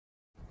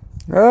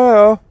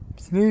Hello,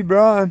 it's me,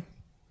 Brian.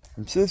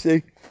 I'm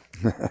Sissy.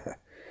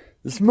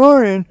 This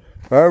morning,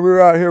 right, we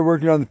were out here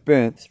working on the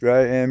fence,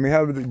 right, and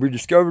we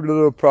discovered a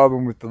little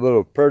problem with the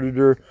little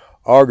predator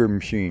auger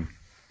machine.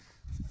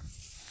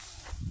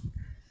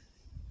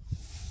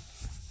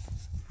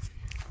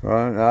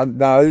 Right,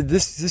 now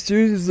this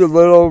uses a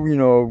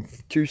little,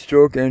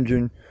 two-stroke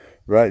engine,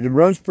 right? It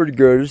runs pretty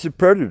good. It's a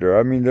predator.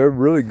 I mean, they're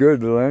really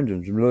good little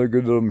engines, really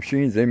good little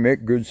machines. They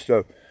make good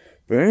stuff.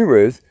 But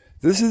anyways,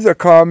 this is a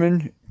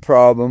common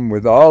problem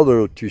with all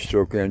little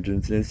two-stroke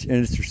engines, and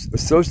it's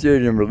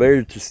associated and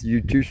related to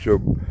you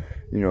two-stroke,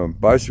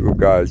 bicycle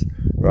guys,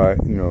 right?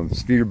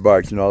 Speeder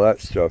bikes and all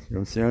that stuff. You know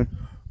what I'm saying?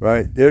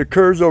 Right? It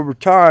occurs over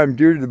time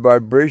due to the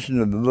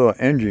vibration of the little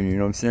engine. You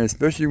know what I'm saying?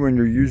 Especially when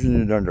you're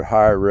using it under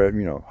high rev.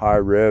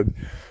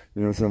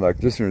 Something like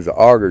this one is an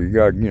auger. You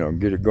gotta,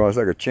 get it going. It's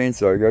like a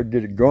chainsaw. You gotta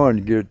get it going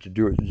to get it to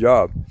do its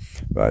job,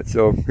 right?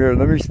 So here,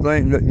 let me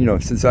explain.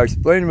 Since I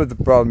explained what the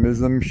problem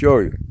is, let me show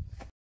you.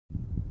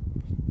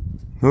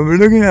 What we're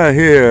looking at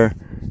here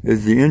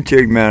is the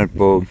intake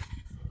manifold,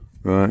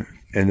 right?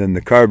 And then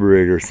the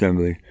carburetor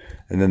assembly,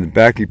 and then the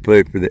backing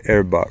plate for the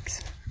air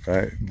box,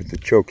 right? With the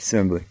choke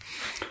assembly,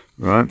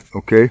 right?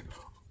 Okay.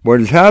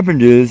 What has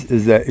happened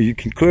is that you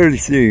can clearly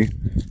see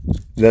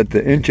that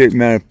the intake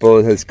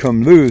manifold has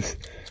come loose,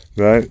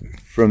 right,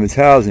 from its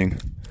housing,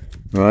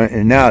 right?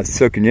 And now it's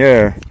sucking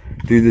air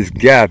through this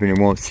gap and it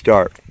won't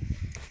start.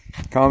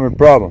 Common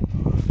problem,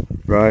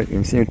 right?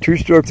 I'm saying two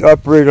strokes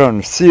operate on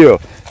a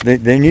seal.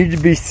 They need to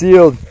be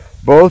sealed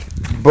both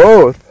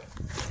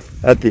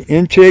at the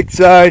intake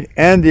side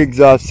and the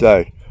exhaust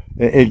side.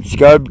 It's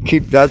got to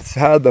keep. That's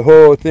how the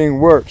whole thing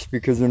works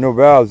because there are no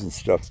valves and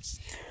stuff,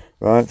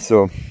 right?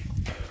 So,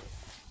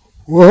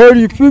 well, how do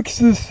you fix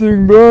this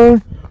thing,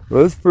 Brian?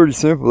 Well, it's pretty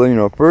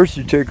simple. First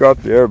you take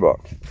off the air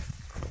box.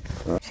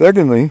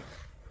 Secondly,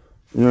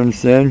 you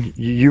understand,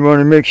 you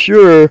want to make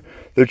sure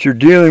that you're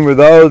dealing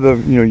with all of the,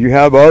 you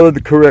have all of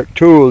the correct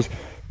tools,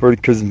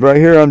 because right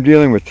here I'm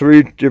dealing with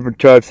 3 different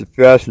types of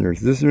fasteners.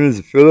 This one is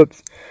a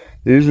Phillips.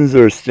 These ones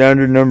are a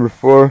standard number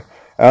 4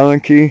 Allen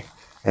key.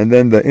 And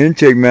then the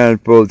intake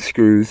manifold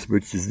screws,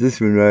 which is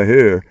this one right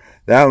here,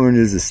 that one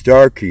is a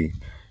star key,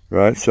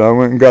 right? So I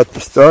went and got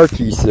the star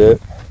key set.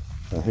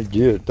 I thought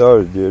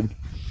it did.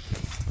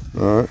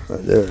 All right,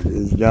 there it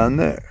is down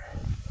there.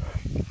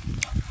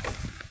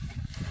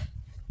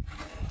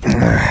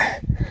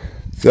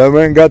 So I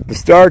went and got the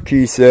star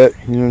key set,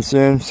 you know what I'm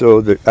saying,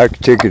 so that I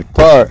could take it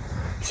apart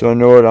so I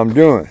know what I'm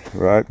doing,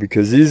 right?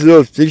 Because these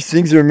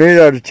things are made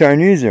out of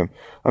Chinesium.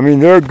 I mean,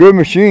 they're a good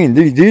machine.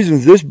 These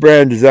ones, this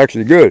brand is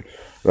actually good,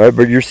 right?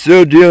 But you're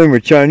still dealing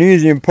with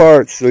Chinesium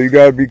parts, so you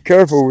got to be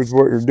careful with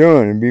what you're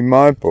doing and be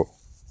mindful.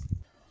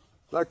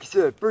 Like I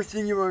said, first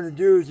thing you want to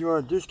do is you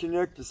want to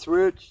disconnect the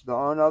switch, the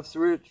on-off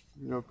switch,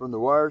 from the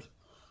wires,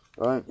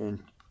 right? And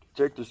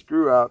take the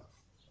screw out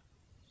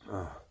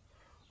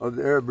of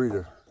the air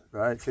breather,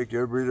 right? Take the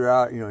air breather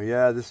out.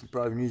 This one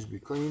probably needs to be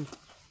cleaned.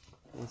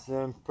 And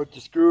then put the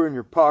screw in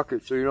your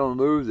pocket so you don't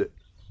lose it.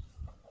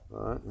 All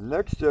right. The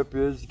next step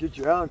is to get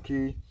your Allen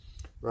key,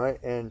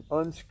 right, and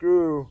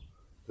unscrew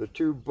the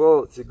 2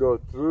 bolts that go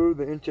through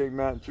the intake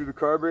through the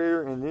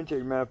carburetor and the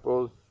intake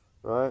manifold,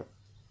 right?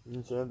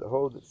 You have to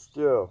hold it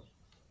still,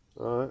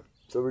 all right,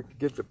 so we can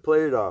get the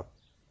plate off.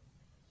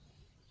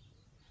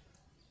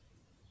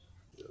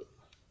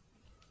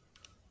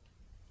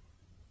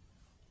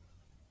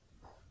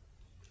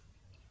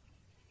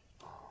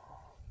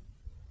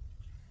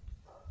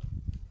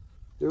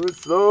 Do it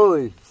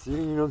slowly. See, you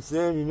know what I'm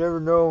saying? You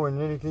never know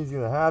when anything's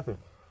going to happen,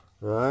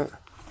 right?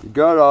 You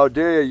got all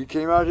day. You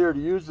came out here to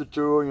use the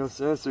tool, you know what I'm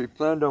saying? So you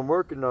planned on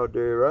working all day,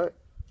 right?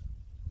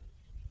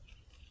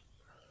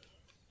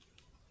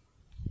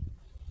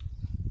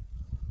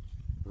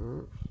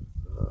 Alright,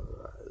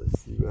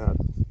 let's see what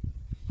happens.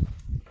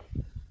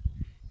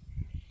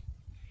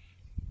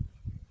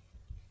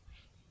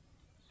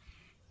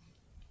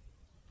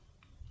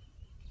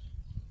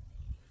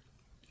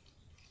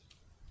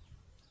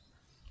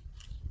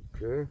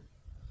 Okay.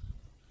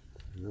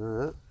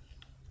 Alright.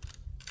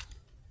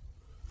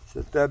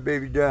 Set that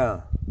baby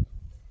down.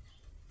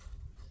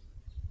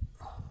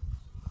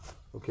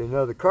 Okay,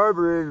 now the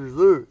carburetor is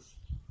loose,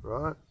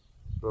 right?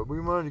 But we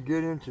want to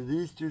get into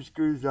these 2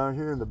 screws down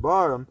here in the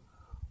bottom,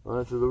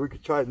 right, so that we can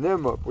tighten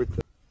them up with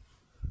the.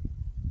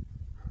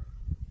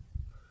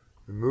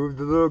 Remove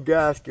the little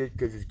gasket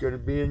because it's going to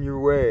be in your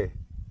way.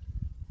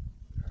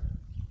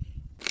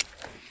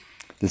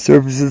 The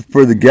surfaces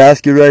for the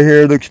gasket right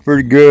here looks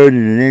pretty good,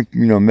 and it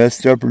ain't,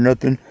 messed up or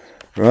nothing,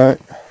 right?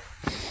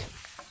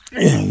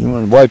 You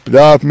want to wipe it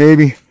off,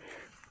 maybe.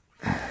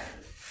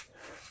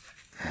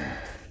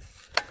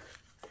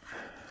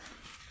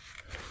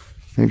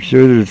 Make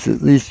sure that it's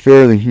at least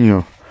fairly,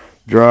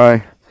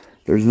 dry.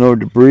 There's no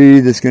debris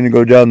that's going to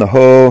go down the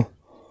hole.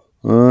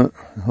 The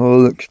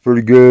hole looks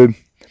pretty good.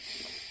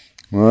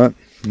 Right?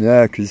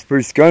 Yeah, because it's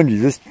pretty spongy.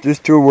 This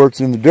tool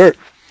works in the dirt.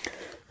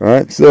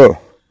 Alright, so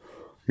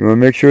you want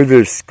to make sure that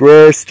it's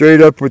square,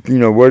 straight up with,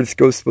 what it's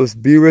supposed to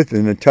be with,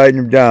 and then tighten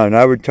them down.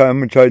 I'm going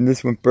to tighten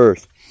this one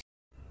first.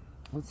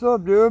 What's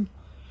up, dude?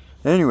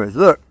 Anyways,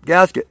 look,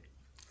 gasket.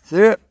 See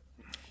it?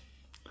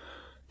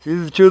 See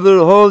the two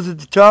little holes at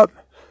the top?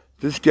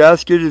 This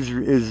gasket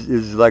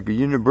is like a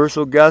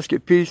universal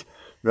gasket piece,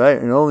 right?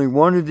 And only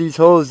one of these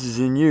holes is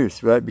in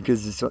use, right?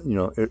 Because it's, you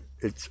know,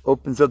 it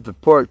opens up the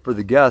port for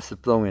the gas to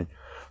flow in.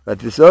 But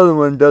this other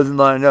one doesn't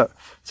line up.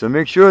 So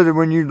make sure that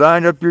when you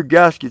line up your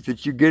gaskets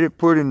that you get it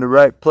put in the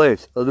right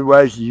place.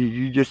 Otherwise,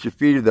 you just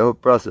defeated the whole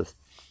process.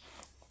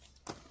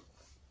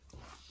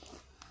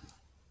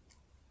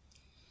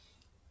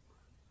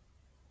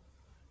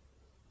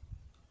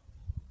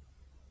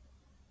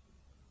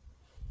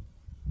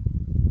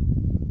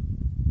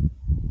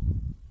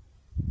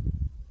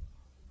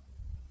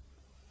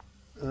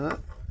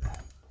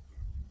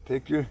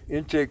 Take your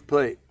intake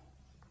plate.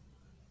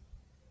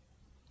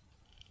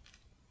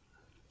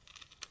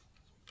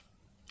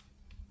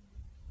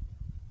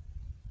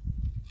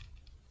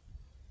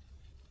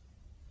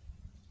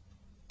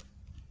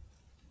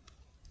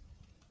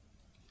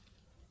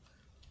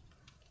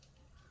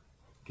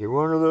 Get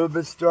one a little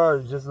bit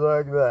started, just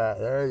like that.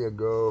 There you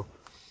go.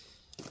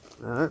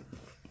 Alright.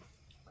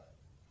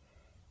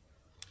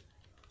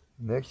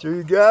 Make sure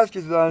your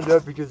gasket's lined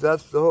up because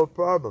that's the whole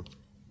problem.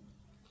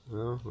 You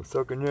know, we're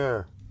sucking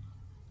air.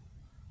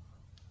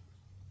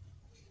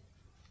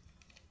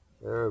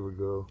 There we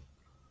go.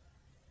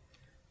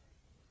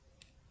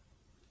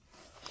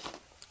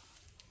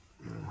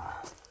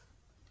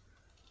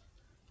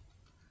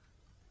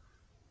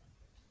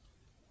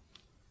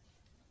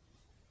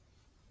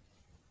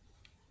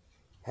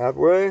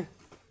 Halfway,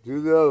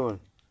 do the other one.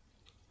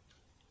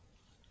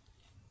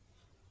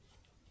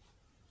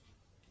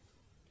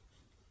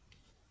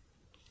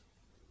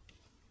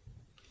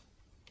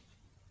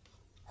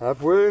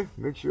 Halfway,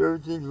 make sure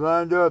everything's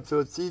lined up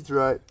so it seats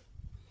right.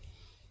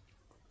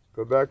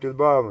 Go back to the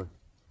bottom one.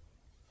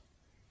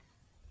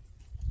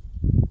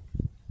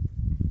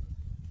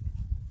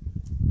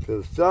 To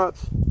the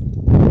stops.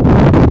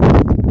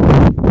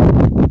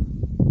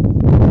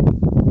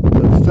 To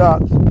the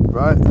stops,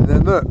 right? And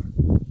then look,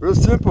 real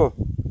simple.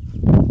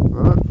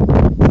 Right?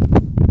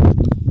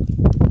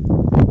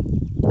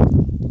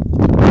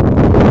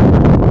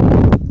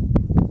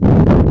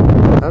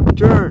 Have a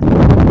turn.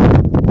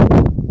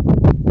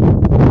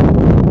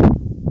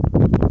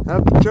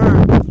 Have a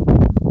turn.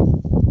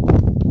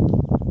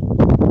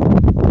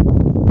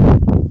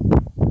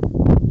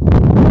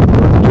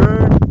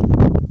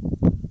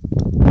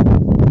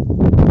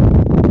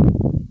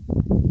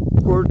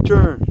 Quarter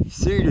turn.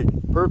 Seated.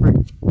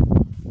 Perfect.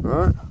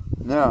 Alright.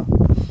 Now,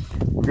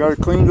 we got to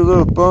clean the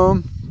little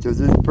foam because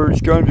it's pretty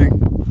scungy.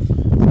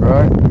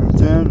 Alright.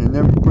 And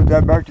then we put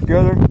that back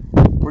together.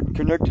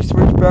 Connect the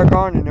switch back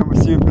on and then we'll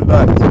see if it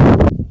lights.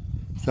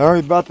 Sorry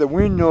about the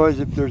wind noise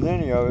if there's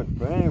any of it.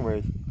 But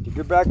anyways, to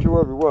get back to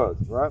where we was,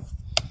 right?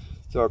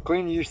 So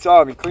cleaning, you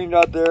saw me cleaned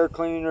out the air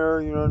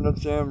cleaner, you know what I'm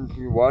saying?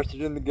 We washed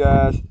it in the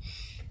gas,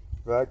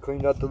 right?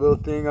 Cleaned out the little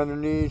thing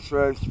underneath,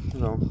 right? You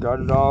know, got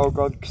it all,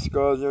 got the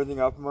skulls, everything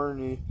out from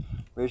underneath.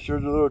 Made sure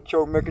the little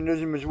choke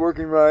mechanism is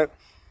working right,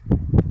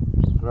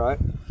 right?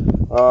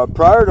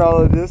 Prior to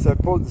all of this, I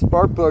pulled the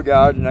spark plug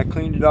out and I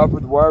cleaned it off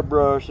with a wire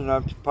brush and I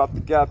popped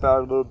the cap out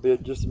a little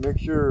bit just to make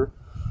sure,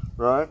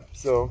 right?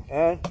 So,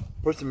 and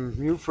put some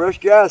new fresh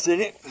gas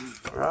in it,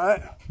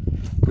 right?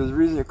 Because the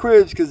reason it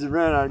quit is because it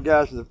ran out of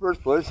gas in the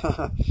first place.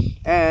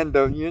 And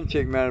the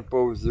intake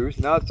manifold was loose.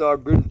 Now it's all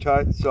good and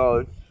tight and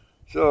solid.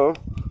 So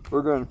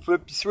we're going to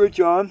flip the switch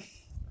on,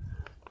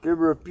 give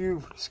her a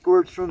few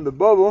squirts from the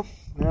bubble,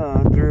 3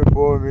 or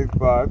 4, maybe 5,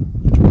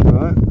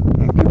 right?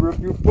 And give her a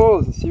few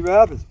pulls and see what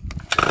happens.